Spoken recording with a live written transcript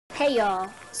Hey y'all,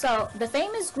 so the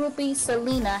famous groupie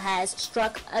Celina has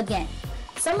struck again.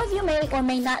 Some of you may or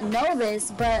may not know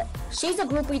this, but she's a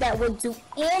groupie that would do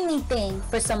anything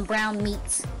for some brown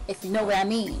meat, if you know what I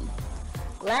mean.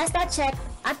 Last I checked,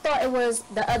 I thought it was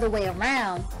the other way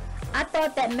around. I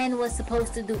thought that men were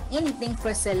supposed to do anything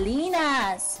for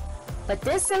Celinas, but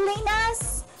this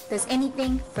Celinas does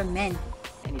anything for men.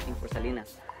 Anything for Celina.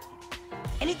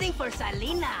 Anything for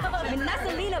Celina. I mean, not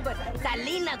Celina, but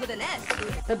Celina with an S.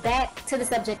 But back to the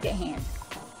subject at hand.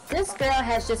 This girl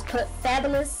has just put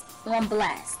Fabolous on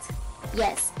blast.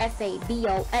 Yes,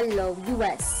 FABOLOUS.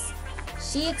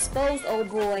 She exposed old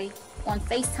boy on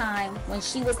FaceTime when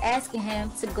she was asking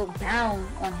him to go down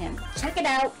on him. Check it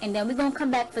out, and then we're gonna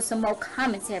come back for some more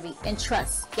commentary. And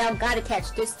trust, y'all gotta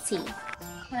catch this tea.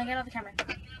 When I get off the camera,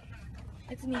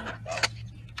 it's me.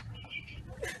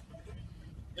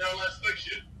 Yo, let's fix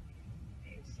it.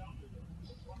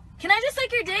 Can I just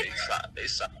suck your dick?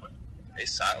 They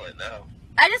silent now.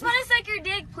 I just want to suck your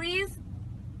dick, please.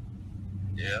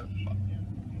 Yeah.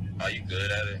 Are you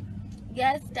good at it?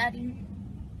 Yes, daddy.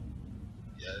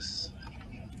 Yes.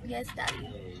 Yes, daddy.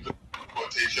 What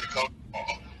teacher come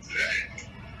today?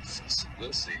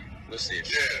 We'll see. We'll see.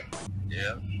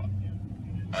 Yeah.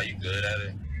 Are you good at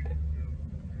it?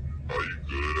 Are you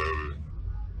good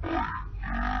at it?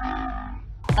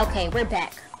 Okay, we're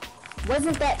back.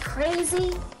 Wasn't that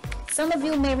crazy? Some of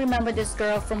you may remember this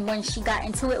girl from when she got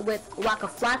into it with Waka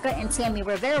Flocka and Tammy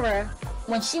Rivera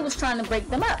when she was trying to break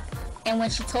them up. And when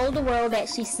she told the world that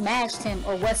she smashed him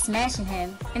or was smashing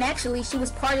him, and actually she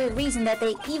was part of the reason that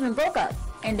they even broke up.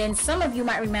 And then some of you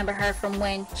might remember her from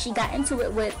when she got into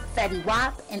it with Fetty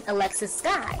Wap and Alexis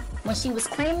Sky when she was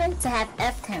claiming to have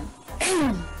effed him.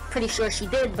 Pretty sure she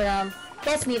did, but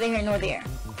that's neither here nor there.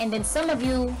 And then some of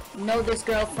you know this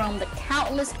girl from the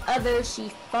countless others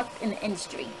she fucked in the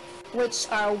industry, which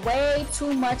are way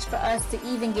too much for us to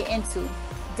even get into.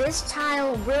 This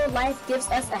child, real life, gives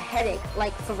us a headache,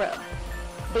 like for real.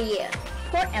 But yeah,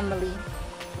 poor Emily.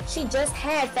 She just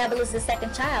had Fabolous'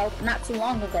 second child not too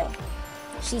long ago.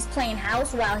 She's playing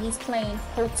house while he's playing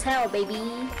hotel, baby.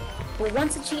 But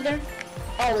once a cheater,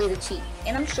 always a cheat.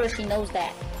 And I'm sure she knows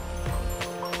that.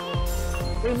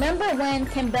 Remember when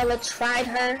Kimbella tried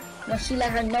her when she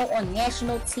let her know on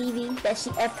national TV that she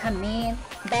effed her man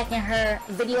back in her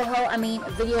video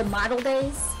model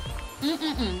days?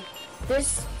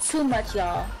 There's too much,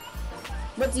 y'all.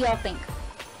 What do y'all think?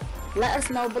 Let us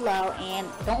know below, and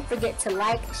don't forget to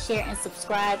like, share, and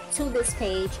subscribe to this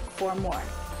page for more.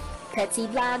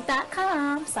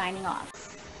 PettyVlog.com signing off.